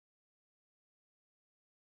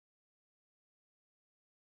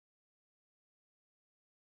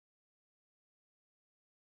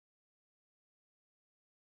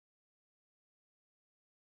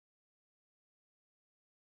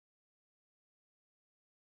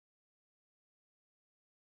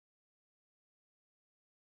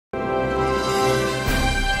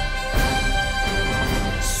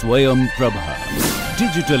SwayamPrabha.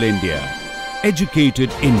 Digital India. Educated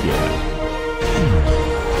India.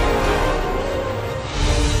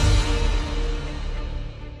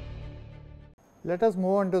 Let us move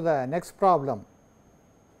on to the next problem.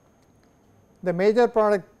 The major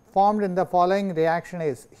product formed in the following reaction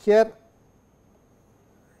is, here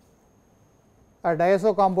a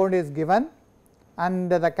diazo compound is given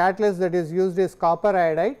and the catalyst that is used is copper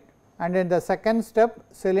iodide, and in the second step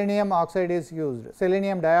selenium oxide is used,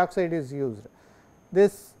 selenium dioxide is used.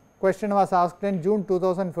 This question was asked in June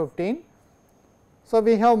 2015. So,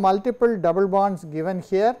 we have multiple double bonds given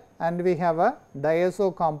here and we have a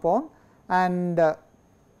diazo compound, and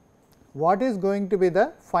what is going to be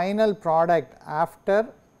the final product after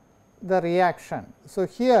the reaction. So,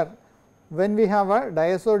 here when we have a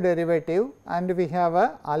diazo derivative and we have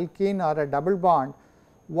a alkene or a double bond,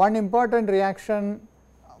 one important reaction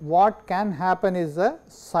what can happen is a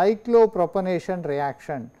cyclopropanation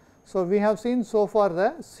reaction. So, we have seen so far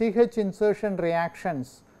the CH insertion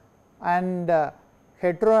reactions and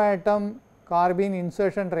heteroatom carbene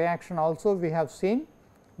insertion reaction also we have seen.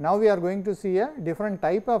 Now, we are going to see a different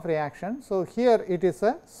type of reaction. So, here it is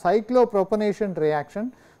a cyclopropanation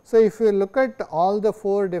reaction. So, if you look at all the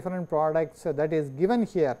 4 different products that is given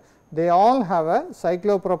here, they all have a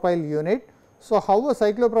cyclopropyl unit. So, how a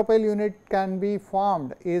cyclopropyl unit can be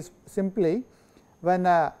formed is simply when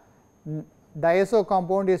a diazo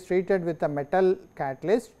compound is treated with a metal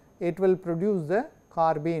catalyst, it will produce the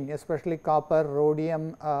carbene, especially copper,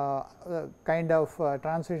 rhodium kind of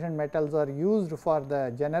transition metals are used for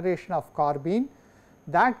the generation of carbene.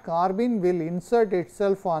 That carbene will insert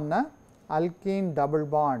itself on a alkene double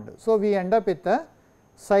bond. So, we end up with a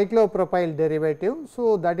cyclopropyl derivative.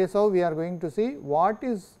 So, that is how we are going to see what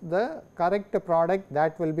is the correct product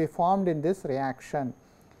that will be formed in this reaction.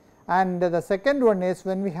 And the second one is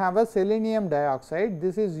when we have a selenium dioxide,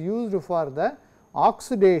 this is used for the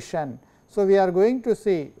oxidation. So, we are going to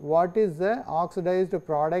see what is the oxidized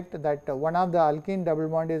product, that one of the alkene double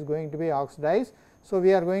bond is going to be oxidized. So,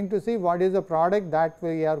 we are going to see what is the product that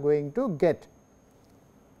we are going to get.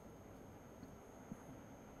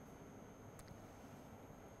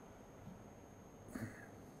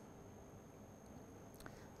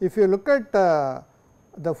 If you look at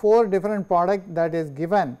the 4 different products that is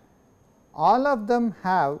given, all of them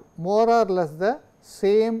have more or less the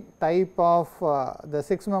same type of the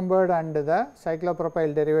 6 membered and the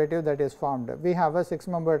cyclopropyl derivative that is formed. We have a 6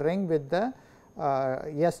 membered ring with the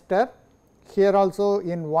ester. Here also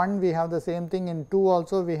in 1 we have the same thing, in 2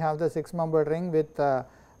 also we have the 6 membered ring with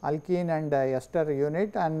alkene and ester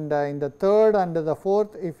unit, and in the 3rd and the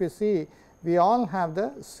 4th if you see we all have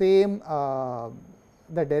the same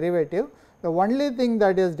the derivative. The only thing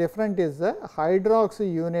that is different is the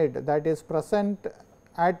hydroxy unit that is present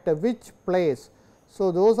at which place.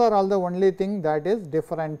 So, those are all the only thing that is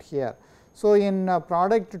different here. So, in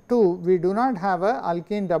product 2 we do not have a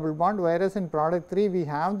alkene double bond, whereas in product 3 we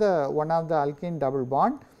have the one of the alkene double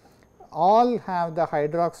bond, all have the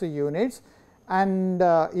hydroxy units, and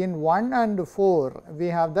in 1 and 4 we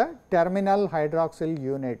have the terminal hydroxyl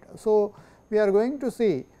unit. So, we are going to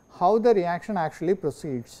see how the reaction actually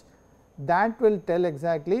proceeds. That will tell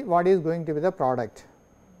exactly what is going to be the product.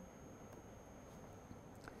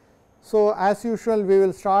 So, as usual we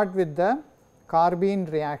will start with the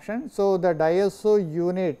carbene reaction. So, the diazo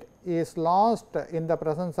unit is lost in the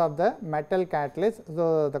presence of the metal catalyst.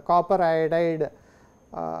 So, the copper iodide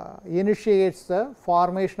initiates the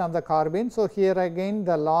formation of the carbene. So, here again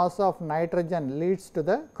the loss of nitrogen leads to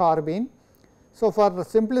the carbene. So, for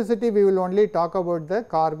simplicity we will only talk about the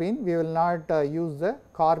carbene, we will not use the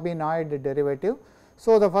carbenoid derivative.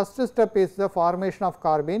 So, the first step is the formation of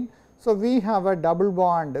carbene. So, we have a double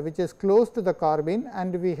bond which is close to the carbene,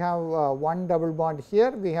 and we have one double bond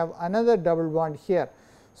here, we have another double bond here.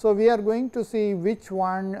 So, we are going to see which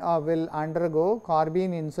one will undergo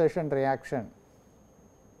carbene insertion reaction.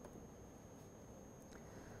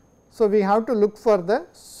 So, we have to look for the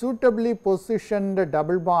suitably positioned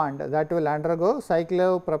double bond that will undergo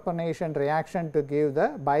cyclopropanation reaction to give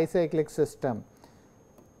the bicyclic system.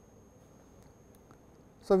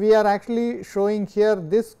 So, we are actually showing here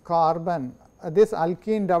this carbon, this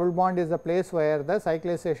alkene double bond is the place where the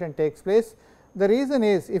cyclization takes place. The reason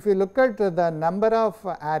is, if you look at the number of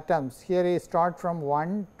atoms, here is start from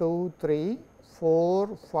 1, 2, 3,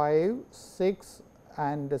 4, 5, 6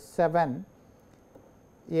 and 7,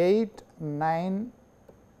 8, 9,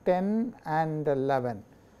 10 and 11.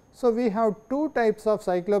 So, we have 2 types of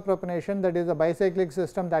cyclopropanation, that is a bicyclic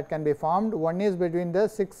system that can be formed. One is between the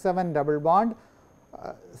 6-7 double bond,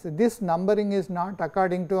 So this numbering is not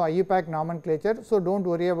according to IUPAC nomenclature. So, do not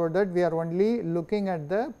worry about that, we are only looking at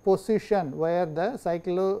the position where the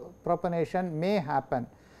cyclopropanation may happen.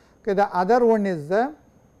 Okay, the other one is the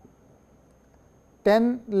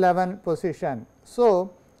 10, 11 position.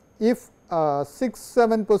 So, if 6,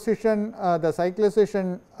 7 position the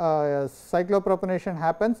cyclopropanation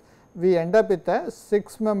happens, we end up with a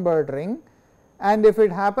 6 membered ring, and if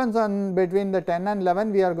it happens on between the 10 and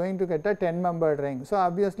 11, we are going to get a 10 membered ring. So,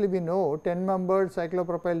 obviously, we know 10 membered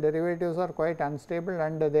cyclopropyl derivatives are quite unstable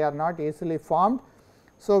and they are not easily formed.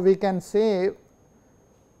 So, we can say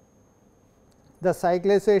the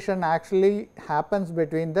cyclization actually happens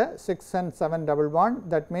between the 6 and 7 double bond.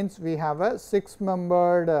 That means, we have a 6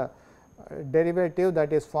 membered derivative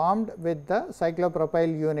that is formed with the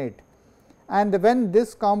cyclopropyl unit. And when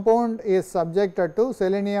this compound is subjected to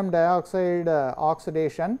selenium dioxide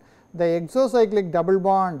oxidation, the exocyclic double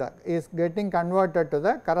bond is getting converted to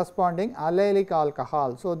the corresponding allylic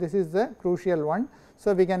alcohol. So, this is the crucial one.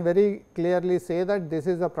 So, we can very clearly say that this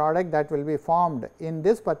is a product that will be formed in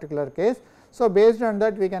this particular case. So, based on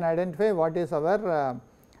that, we can identify what is our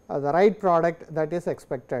the right product that is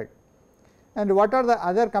expected. And what are the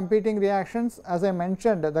other competing reactions? As I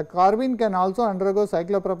mentioned, the carbene can also undergo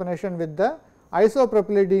cyclopropanation with the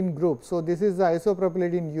isopropylidene group. So, this is the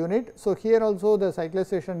isopropylidene unit. So, here also the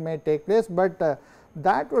cyclization may take place, but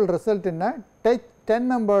that will result in a 10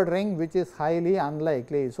 membered ring, which is highly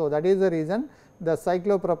unlikely. So, that is the reason the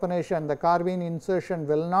cyclopropanation, the carbene insertion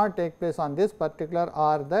will not take place on this particular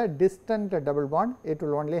or the distant double bond, it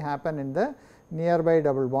will only happen in the nearby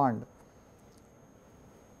double bond.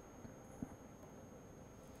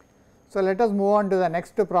 So, let us move on to the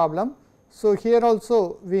next problem. So, here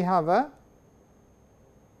also we have a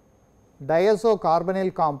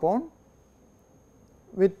diazocarbonyl compound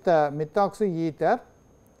with methoxy ether.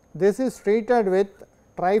 This is treated with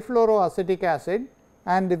trifluoroacetic acid,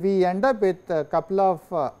 and we end up with a couple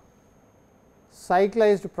of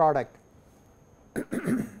cyclized product.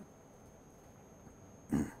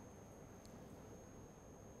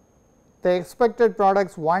 The expected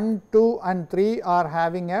products 1, 2 and 3 are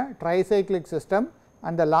having a tricyclic system,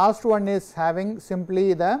 and the last one is having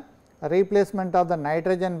simply the replacement of the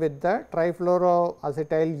nitrogen with the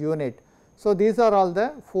trifluoroacetyl unit. So, these are all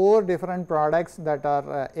the 4 different products that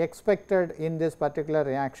are expected in this particular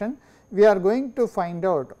reaction. We are going to find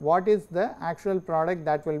out what is the actual product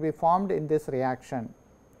that will be formed in this reaction.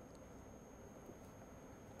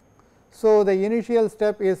 So, the initial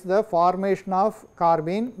step is the formation of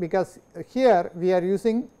carbene, because here we are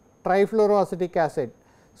using trifluoroacetic acid.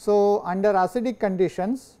 So, under acidic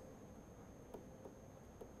conditions,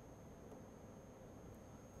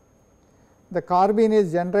 the carbene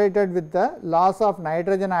is generated with the loss of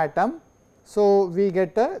nitrogen atom. So, we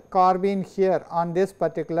get a carbene here on this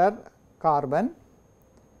particular carbon.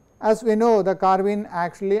 As we know, the carbene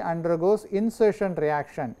actually undergoes insertion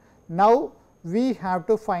reaction. Now, we have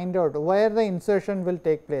to find out where the insertion will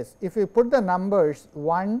take place. If we put the numbers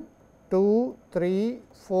 1, 2, 3,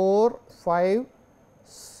 4, 5,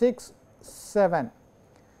 6, 7.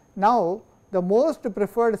 Now, the most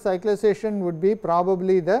preferred cyclization would be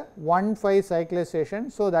probably the 1,5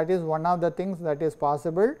 cyclization. So, that is one of the things that is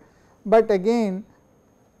possible, but again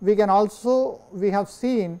we can also, we have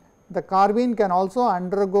seen the carbene can also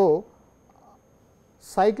undergo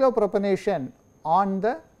cyclopropanation on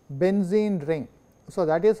the benzene ring. So,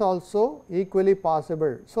 that is also equally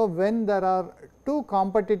possible. So, when there are 2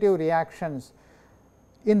 competitive reactions,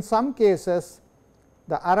 in some cases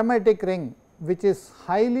the aromatic ring, which is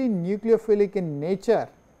highly nucleophilic in nature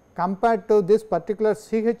compared to this particular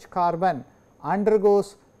CH carbon,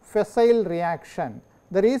 undergoes fissile reaction.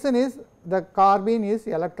 The reason is the carbene is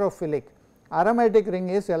electrophilic, aromatic ring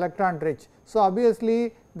is electron rich. So,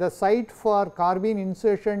 obviously, the site for carbene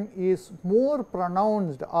insertion is more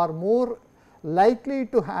pronounced or more likely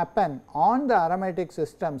to happen on the aromatic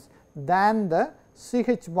systems than the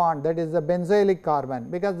CH bond, that is the benzylic carbon,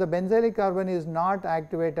 because the benzylic carbon is not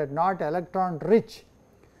activated, not electron rich.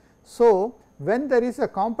 So, when there is a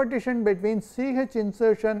competition between CH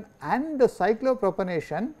insertion and the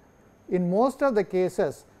cyclopropanation, in most of the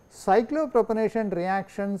cases cyclopropanation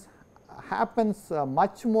reactions happens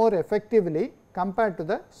much more effectively compared to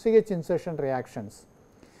the CH insertion reactions.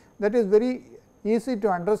 That is very easy to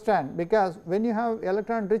understand, because when you have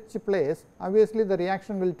electron rich place, obviously the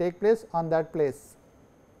reaction will take place on that place.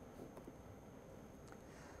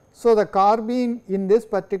 So, the carbene in this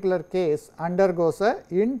particular case undergoes a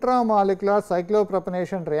intramolecular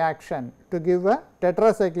cyclopropanation reaction to give a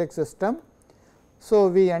tetracyclic system. So,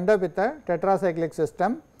 we end up with a tetracyclic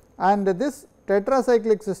system, and this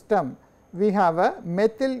tetracyclic system we have a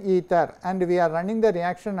methyl ether and we are running the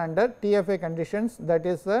reaction under TFA conditions, that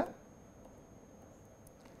is the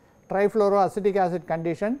trifluoroacetic acid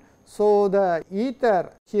condition. So, the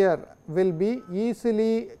ether here will be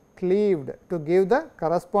easily cleaved to give the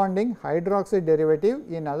corresponding hydroxide derivative.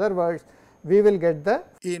 In other words, we will get the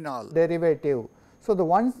enol derivative. So,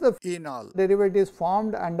 once the enol derivative is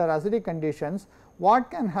formed under acidic conditions, what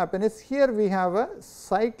can happen is here we have a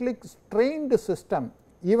cyclic strained system.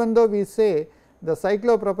 Even though we say the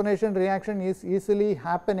cyclopropanation reaction is easily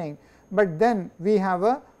happening, but then we have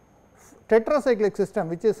a tetracyclic system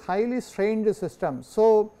which is highly strained system.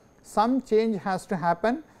 So, some change has to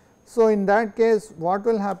happen. So, in that case what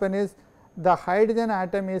will happen is the hydrogen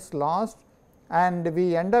atom is lost and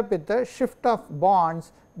we end up with a shift of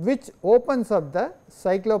bonds which opens up the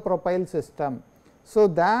cyclopropyl system. So,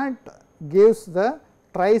 that gives the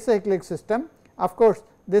tricyclic system. Of course,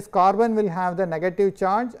 this carbon will have the negative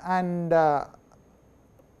charge and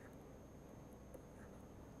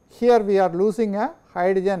here we are losing a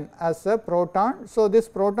hydrogen as a proton. So, this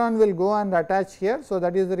proton will go and attach here. So,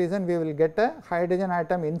 that is the reason we will get a hydrogen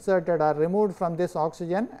atom inserted or removed from this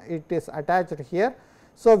oxygen, it is attached here.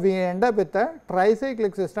 So, we end up with a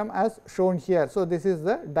tricyclic system as shown here. So, this is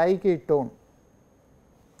the diketone.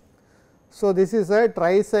 So, this is a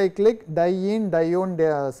tricyclic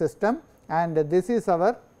diene-dione system and this is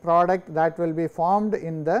our product that will be formed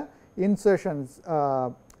in the insertions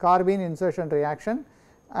carbene insertion reaction.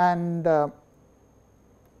 And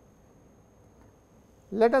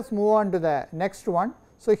let us move on to the next one.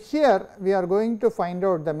 So, here we are going to find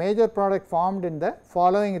out the major product formed in the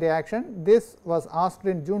following reaction. This was asked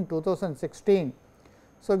in June 2016.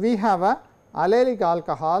 So, we have a allylic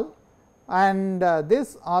alcohol and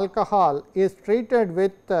this alcohol is treated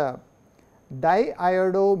with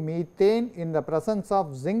diiodomethane in the presence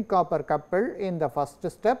of zinc copper couple in the first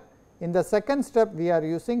step. In the second step, we are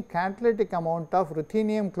using catalytic amount of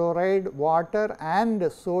ruthenium chloride, water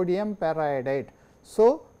and sodium periodate.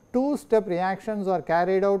 So, two step reactions are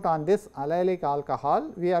carried out on this allylic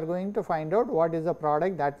alcohol. We are going to find out what is the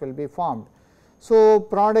product that will be formed. So,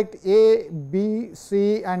 product A, B,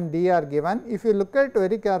 C and D are given. If you look at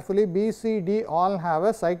very carefully, B, C, D all have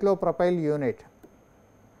a cyclopropyl unit.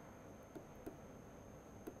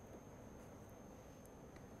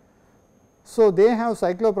 So, they have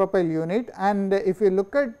cyclopropyl unit and if you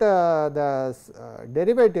look at the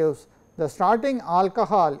derivatives, the starting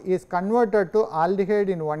alcohol is converted to aldehyde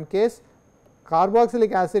in one case,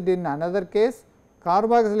 carboxylic acid in another case,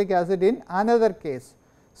 carboxylic acid in another case.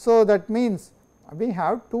 So, that means we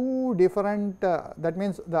have two different that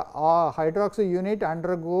means the hydroxy unit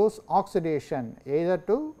undergoes oxidation either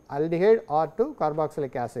to aldehyde or to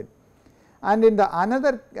carboxylic acid. And in the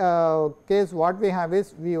another case what we have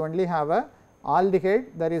is we only have a aldehyde,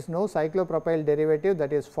 there is no cyclopropyl derivative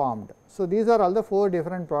that is formed. So, these are all the four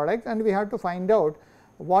different products and we have to find out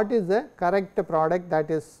what is the correct product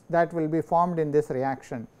that will be formed in this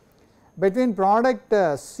reaction. Between product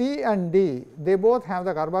C and D, they both have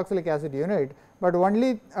the carboxylic acid unit, but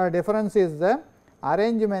only difference is the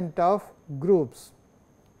arrangement of groups.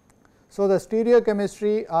 So, the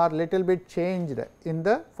stereochemistry are little bit changed in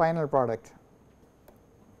the final product.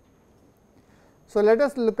 So, let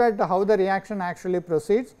us look at how the reaction actually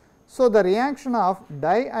proceeds. So, the reaction of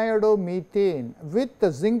diiodomethane with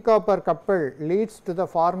the zinc copper couple leads to the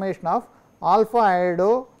formation of alpha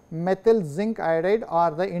iodo methyl zinc iodide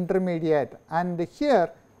or the intermediate, and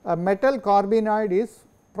here a metal carbenoid is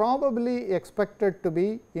probably expected to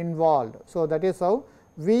be involved. So, that is how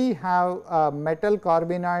we have a metal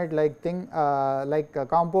carbenoid like thing like a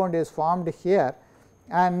compound is formed here,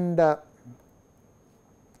 and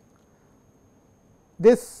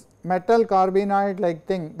this metal carbenoid like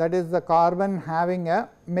thing, that is the carbon having a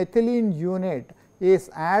methylene unit, is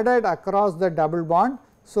added across the double bond.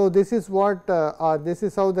 So, this is what this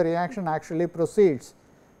is how the reaction actually proceeds,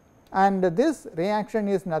 and this reaction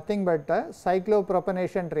is nothing but a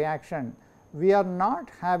cyclopropanation reaction. We are not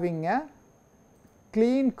having a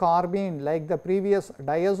clean carbene like the previous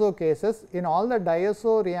diazo cases. In all the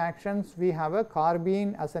diazo reactions, we have a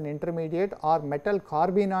carbene as an intermediate or metal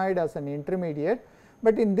carbenoid as an intermediate,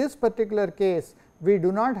 but in this particular case we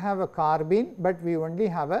do not have a carbene, but we only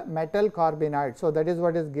have a metal carbenoid. So, that is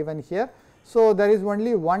what is given here. So, there is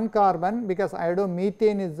only one carbon because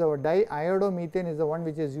iodomethane is the diiodomethane is the one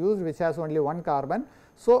which is used, which has only one carbon.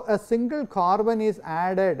 So, a single carbon is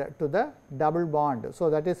added to the double bond. So,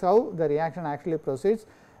 that is how the reaction actually proceeds.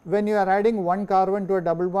 When you are adding one carbon to a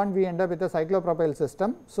double bond, we end up with a cyclopropyl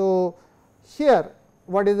system. So, here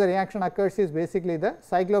what is the reaction occurs is basically the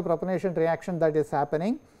cyclopropanation reaction that is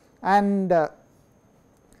happening, and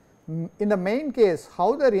In the main case,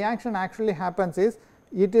 how the reaction actually happens is,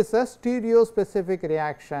 it is a stereospecific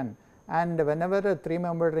reaction, and whenever a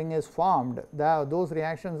 3-membered ring is formed, those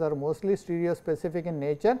reactions are mostly stereospecific in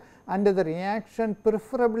nature, and the reaction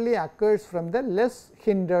preferably occurs from the less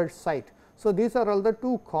hindered site. So, these are all the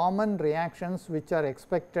 2 common reactions which are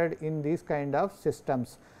expected in these kind of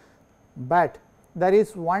systems, but there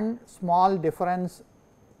is one small difference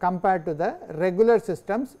compared to the regular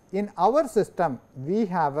systems. In our system, we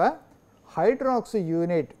have a hydroxy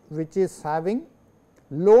unit which is having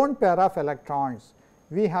lone pair of electrons.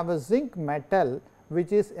 We have a zinc metal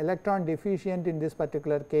which is electron deficient in this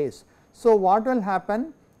particular case. So, what will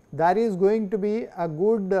happen? There is going to be a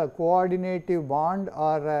good coordinative bond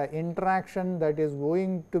or interaction that is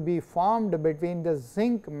going to be formed between the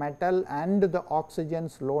zinc metal and the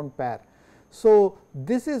oxygen's lone pair. So,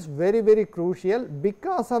 this is very crucial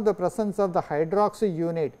because of the presence of the hydroxy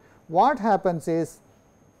unit. What happens is,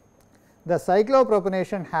 the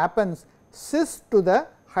cyclopropanation happens cis to the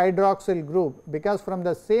hydroxyl group, because from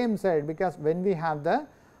the same side, because when we have the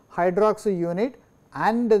hydroxy unit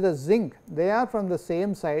and the zinc, they are from the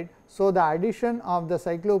same side. So, the addition of the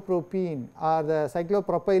cyclopropene or the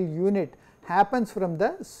cyclopropyl unit happens from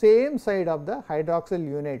the same side of the hydroxyl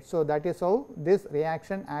unit. So, that is how this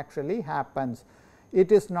reaction actually happens.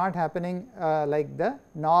 It is not happening like the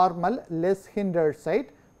normal less hindered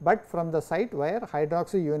site, but from the site where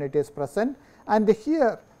hydroxy unit is present, and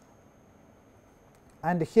here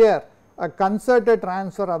a concerted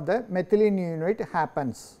transfer of the methylene unit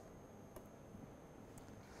happens.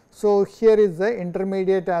 So, here is the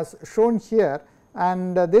intermediate as shown here,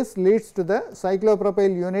 and this leads to the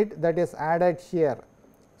cyclopropyl unit that is added here.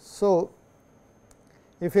 So,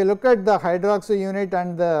 if you look at the hydroxy unit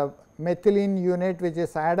and the methylene unit which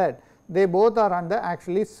is added, they both are on the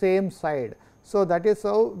actually same side. So, that is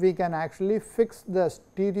how we can actually fix the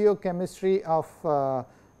stereochemistry of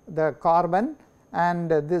the carbon,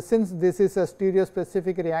 and since this is a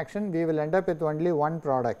stereospecific reaction, we will end up with only one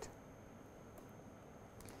product.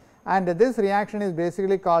 And this reaction is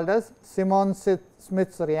basically called as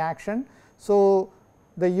Simon-Smith's reaction. So,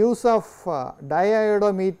 the use of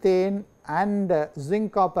diiodomethane and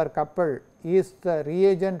zinc copper couple is the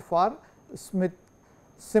reagent for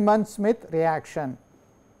Simon-Smith reaction.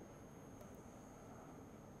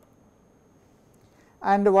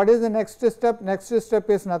 And what is the next step? Next step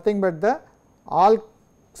is nothing but the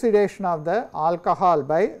oxidation of the alcohol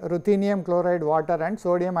by ruthenium chloride water and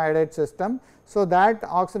sodium iodide system. So, that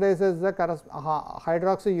oxidizes the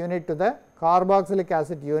hydroxy unit to the carboxylic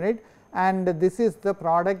acid unit, and this is the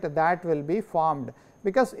product that will be formed.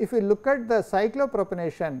 Because if you look at the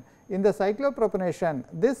cyclopropanation, in the cyclopropanation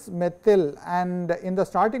this methyl, and in the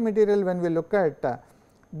starting material when we look at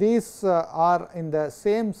these are in the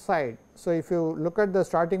same side. So, if you look at the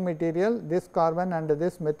starting material, this carbon and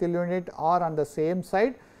this methyl unit are on the same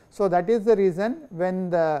side. So, that is the reason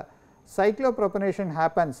when the cyclopropanation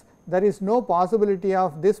happens, there is no possibility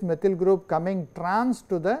of this methyl group coming trans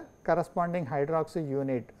to the corresponding hydroxy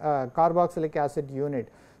unit, carboxylic acid unit.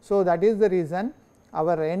 So, that is the reason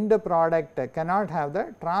our end product cannot have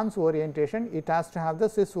the trans orientation, it has to have the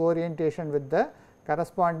cis orientation with the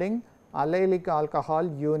corresponding allylic alcohol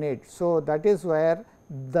unit. So, that is where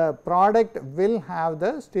the product will have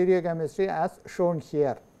the stereochemistry as shown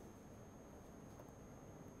here.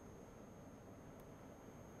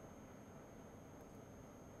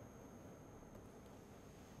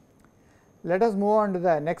 Let us move on to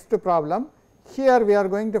the next problem. Here we are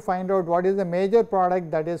going to find out what is the major product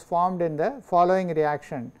that is formed in the following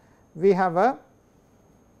reaction. We have a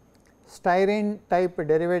styrene type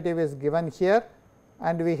derivative is given here,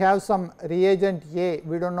 and we have some reagent A,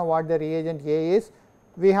 we do not know what the reagent A is.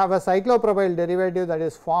 We have a cyclopropyl derivative that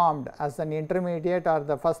is formed as an intermediate or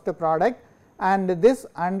the first product, and this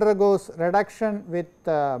undergoes reduction with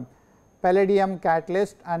palladium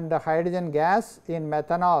catalyst and hydrogen gas in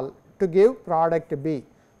methanol to give product B.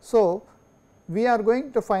 So, we are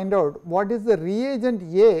going to find out what is the reagent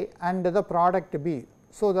A and the product B.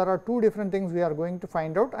 So, there are two different things we are going to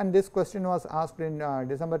find out, and this question was asked in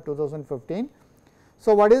December 2015.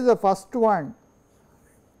 So, what is the first one?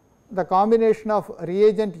 The combination of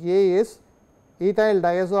reagent A is ethyl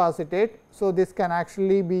diazoacetate. So, this can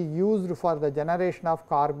actually be used for the generation of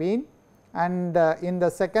carbene, and in the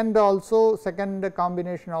second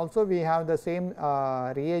combination also we have the same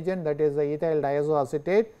reagent, that is the ethyl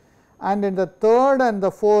diazoacetate, and in the third and the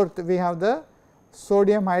fourth we have the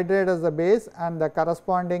sodium hydride as the base, and the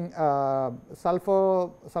corresponding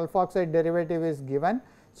sulfoxide derivative is given.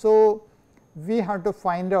 So, we have to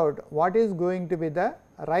find out what is going to be the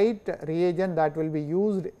right reagent that will be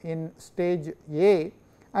used in stage A,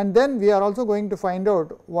 and then we are also going to find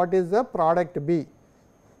out what is the product B.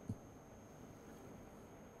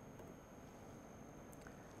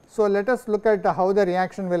 So, let us look at how the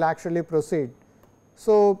reaction will actually proceed.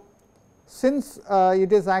 So, since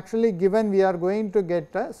it is actually given we are going to get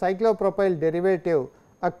a cyclopropyl derivative,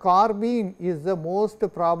 a carbene is the most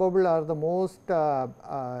probable or the most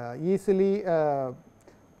easily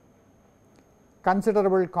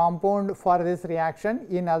considerable compound for this reaction.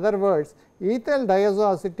 In other words, ethyl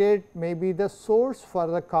diazoacetate may be the source for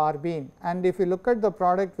the carbene, and if you look at the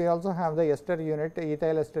product, we also have the ester unit,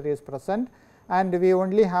 ethyl ester is present, and we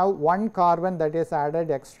only have one carbon that is added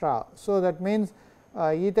extra. So, that means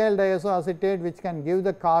ethyl diazoacetate, which can give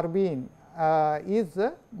the carbene, is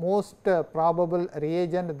the most probable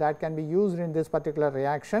reagent that can be used in this particular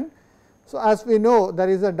reaction. So, as we know, there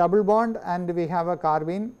is a double bond and we have a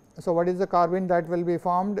carbene. So, what is the carbene that will be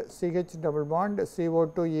formed? CH double bond,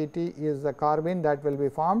 CO2 ET is the carbene that will be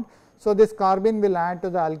formed. So, this carbene will add to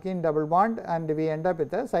the alkene double bond and we end up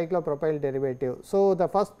with a cyclopropyl derivative. So, the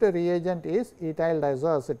first reagent is ethyl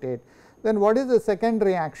diazoacetate. Then what is the second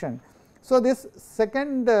reaction? So, this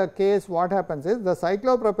second case, what happens is the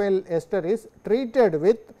cyclopropyl ester is treated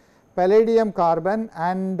with palladium carbon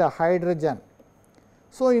and hydrogen.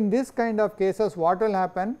 So, in this kind of cases, what will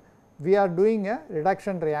happen? We are doing a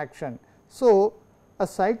reduction reaction. So, a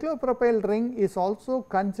cyclopropyl ring is also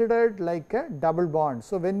considered like a double bond.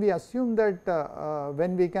 So, when we assume that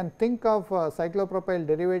when we can think of cyclopropyl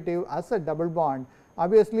derivative as a double bond,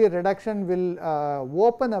 obviously reduction will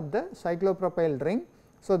open up the cyclopropyl ring.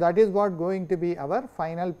 So, that is what going to be our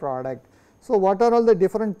final product. So, what are all the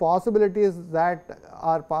different possibilities that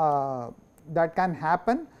are that can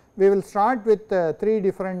happen? We will start with 3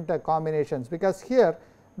 different combinations, because here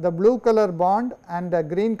the blue color bond and a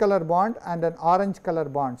green color bond and an orange color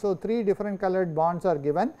bond. So, 3 different colored bonds are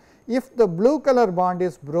given. If the blue color bond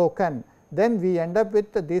is broken, then we end up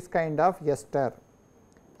with this kind of ester,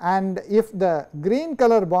 and if the green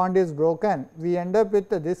color bond is broken, we end up with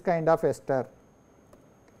this kind of ester,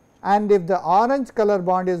 and if the orange color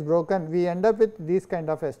bond is broken, we end up with this kind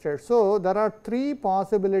of ester. So, there are 3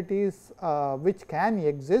 possibilities which can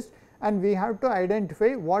exist, and we have to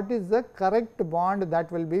identify what is the correct bond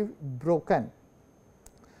that will be broken.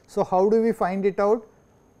 So, how do we find it out?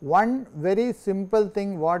 One very simple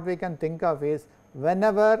thing what we can think of is,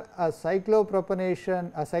 whenever a cyclopropyl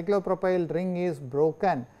ring is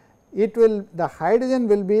broken, it will, the hydrogen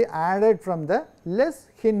will be added from the less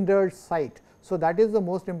hindered site. So, that is the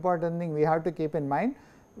most important thing we have to keep in mind.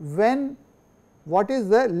 When, what is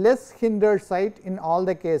the less hindered site in all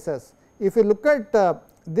the cases? If you look at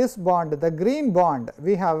this bond, the green bond,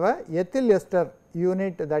 we have a ethyl ester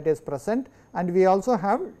unit that is present, and we also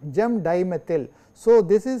have gem dimethyl. So,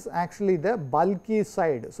 this is actually the bulky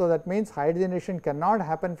side. So, that means hydrogenation cannot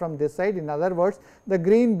happen from this side. In other words, the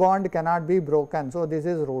green bond cannot be broken. So, this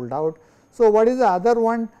is ruled out. So, what is the other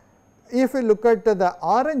one? If we look at the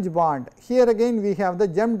orange bond, here again we have the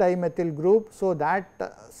gem dimethyl group. So, that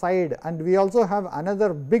side, and we also have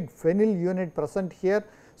another big phenyl unit present here.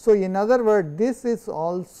 So, in other words, this is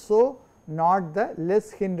also not the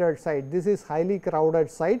less hindered site, this is highly crowded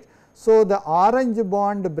site. So, the orange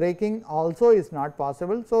bond breaking also is not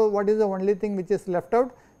possible. So, what is the only thing which is left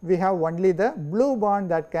out? We have only the blue bond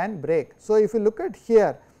that can break. So, if you look at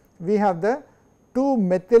here, we have the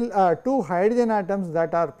 2 hydrogen atoms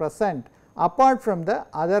that are present apart from the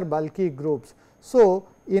other bulky groups. So,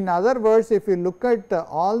 in other words, if you look at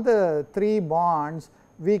all the 3 bonds,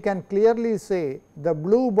 we can clearly say the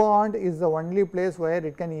blue bond is the only place where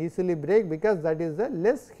it can easily break, because that is the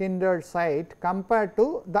less hindered site compared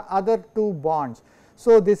to the other 2 bonds.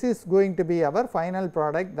 So, this is going to be our final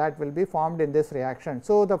product that will be formed in this reaction.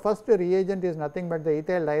 So, the first reagent is nothing but the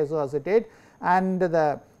ethyl diazoacetate, and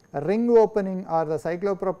the ring opening or the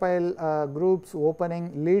cyclopropyl groups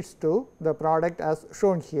opening leads to the product as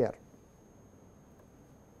shown here.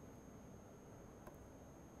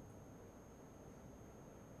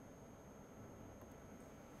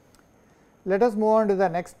 Let us move on to the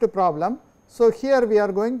next problem. So, here we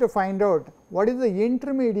are going to find out what is the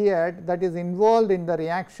intermediate that is involved in the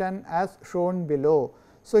reaction as shown below.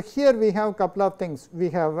 So, here we have couple of things. We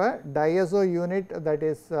have a diazo unit that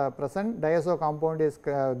is present, diazo compound is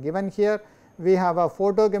given here. We have a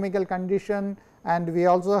photochemical condition, and we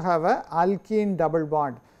also have a alkene double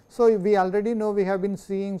bond. So, we already know, we have been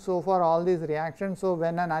seeing so far all these reactions. So,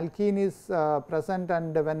 when an alkene is present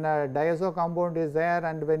and when a diazo compound is there,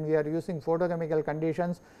 and when we are using photochemical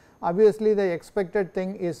conditions, obviously the expected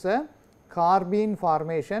thing is a carbene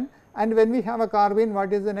formation, And when we have a carbene,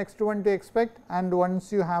 what is the next one to expect? And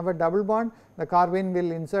once you have a double bond, the carbene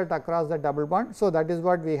will insert across the double bond. So, that is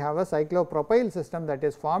what we have a cyclopropyl system that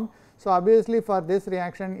is formed. So, obviously, for this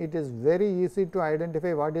reaction it is very easy to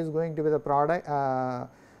identify what is going to be the product,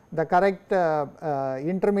 the correct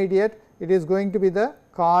intermediate. It is going to be the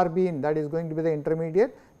carbene, that is going to be the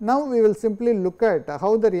intermediate. Now, we will simply look at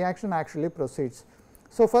how the reaction actually proceeds.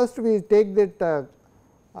 So, first we take that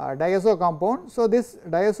diazo compound. So, this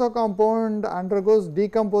diazo compound undergoes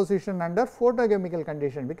decomposition under photochemical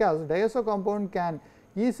condition, because diazo compound can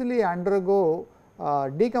easily undergo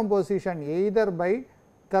decomposition either by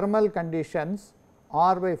thermal conditions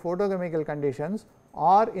or by photochemical conditions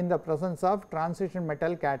or in the presence of transition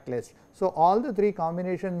metal catalyst. So, all the three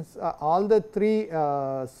combinations, all the three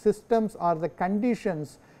systems or the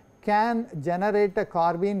conditions can generate a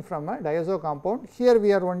carbene from a diazo compound. Here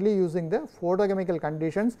we are only using the photochemical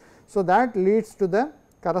conditions. So, that leads to the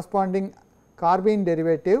corresponding carbene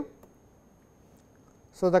derivative.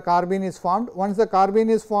 So, the carbene is formed. Once the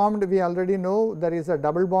carbene is formed, we already know there is a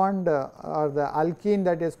double bond or the alkene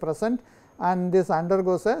that is present, and this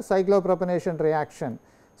undergoes a cyclopropanation reaction.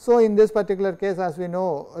 So, in this particular case, as we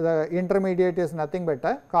know, the intermediate is nothing but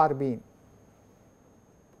a carbene.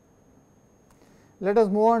 Let us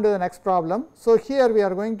move on to the next problem. So, here we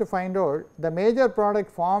are going to find out the major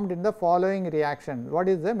product formed in the following reaction. What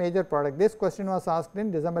is the major product? This question was asked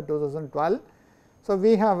in December 2012. So,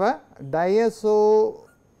 we have a diazo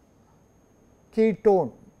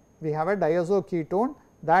ketone. We have a diazo ketone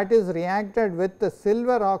that is reacted with the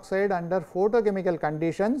silver oxide under photochemical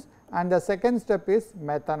conditions, and the second step is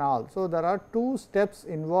methanol. So, there are two steps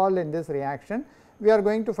involved in this reaction. We are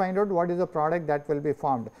going to find out what is the product that will be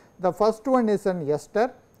formed. The first one is an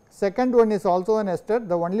ester, second one is also an ester.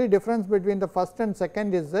 The only difference between the first and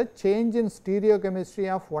second is the change in stereochemistry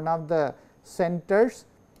of one of the centers,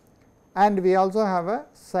 and we also have a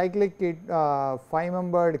cyclic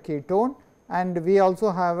 5-membered ketone, and we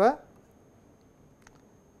also have a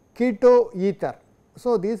keto ether.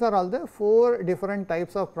 So, these are all the 4 different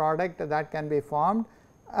types of product that can be formed,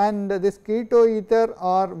 and this keto ether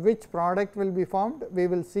or which product will be formed, we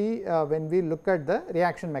will see when we look at the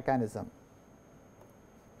reaction mechanism.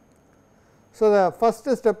 So, the first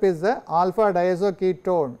step is the alpha diazo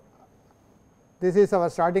ketone. This is our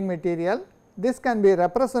starting material. This can be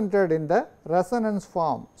represented in the resonance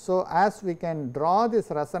form. So, as we can draw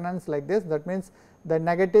this resonance like this, that means the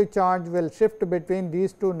negative charge will shift between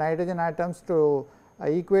these two nitrogen atoms to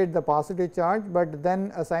equate the positive charge, but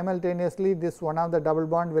then simultaneously this one of the double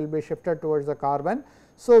bond will be shifted towards the carbon.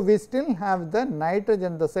 So, we still have the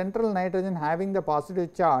nitrogen, the central nitrogen having the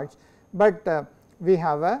positive charge, but we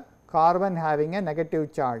have a carbon having a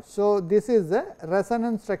negative charge. So, this is the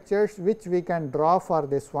resonance structures which we can draw for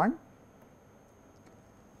this one,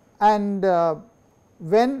 and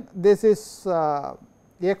when this is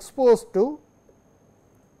exposed to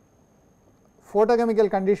photochemical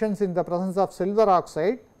conditions in the presence of silver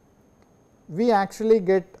oxide, we actually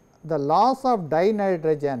get the loss of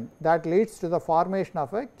dinitrogen that leads to the formation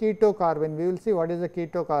of a ketocarbene. We will see what is a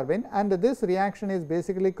ketocarbene, and this reaction is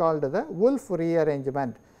basically called the Wolff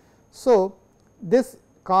rearrangement. So, this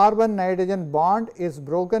carbon nitrogen bond is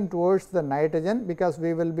broken towards the nitrogen, because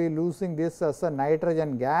we will be losing this as a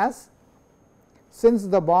nitrogen gas. Since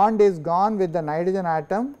the bond is gone with the nitrogen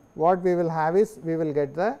atom, what we will have is we will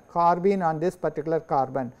get the carbene on this particular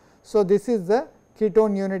carbon. So, this is the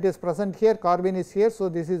ketone unit is present here, carbene is here. So,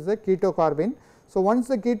 this is the ketocarbene. So, once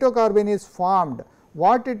the ketocarbene is formed,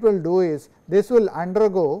 what it will do is this will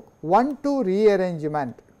undergo 1,2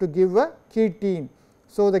 rearrangement to give a ketene.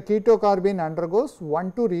 So, the ketocarbene undergoes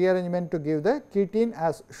 1,2 rearrangement to give the ketene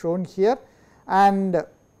as shown here, and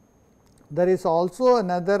there is also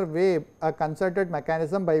another way, a concerted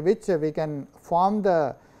mechanism by which we can form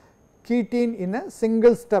the ketene in a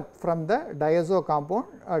single step from the diazo compound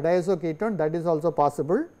or diazo ketone, that is also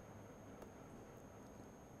possible.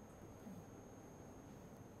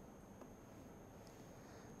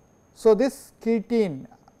 So, this ketene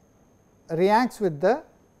reacts with the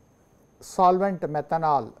solvent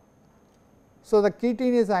methanol. So, the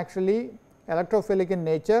ketene is actually electrophilic in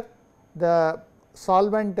nature, the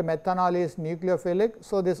solvent methanol is nucleophilic.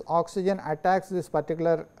 So, this oxygen attacks this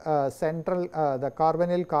particular central the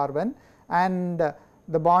carbonyl carbon, and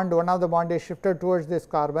the bond, one of the bond is shifted towards this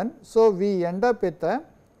carbon. So, we end up with a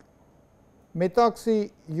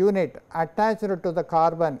methoxy unit attached to the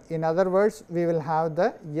carbon. In other words, we will have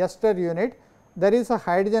the ester unit. There is a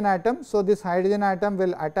hydrogen atom. So, this hydrogen atom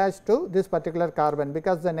will attach to this particular carbon,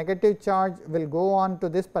 because the negative charge will go on to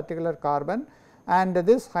this particular carbon, and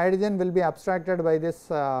this hydrogen will be abstracted by this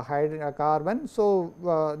carbon.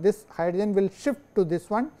 So, this hydrogen will shift to this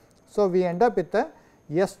one. So, we end up with a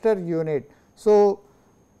ester unit. So,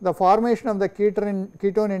 the formation of the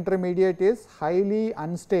ketone intermediate is highly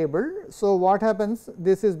unstable. So, what happens,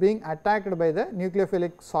 this is being attacked by the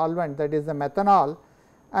nucleophilic solvent, that is the methanol,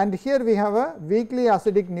 and here we have a weakly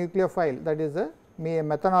acidic nucleophile, that is a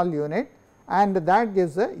methanol unit, and that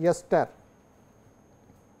gives a ester.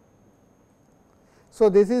 So,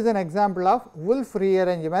 this is an example of Wolff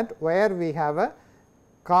rearrangement where we have a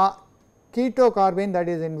ketocarbene that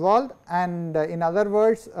is involved, and in other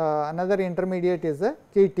words another intermediate is a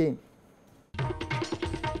ketene.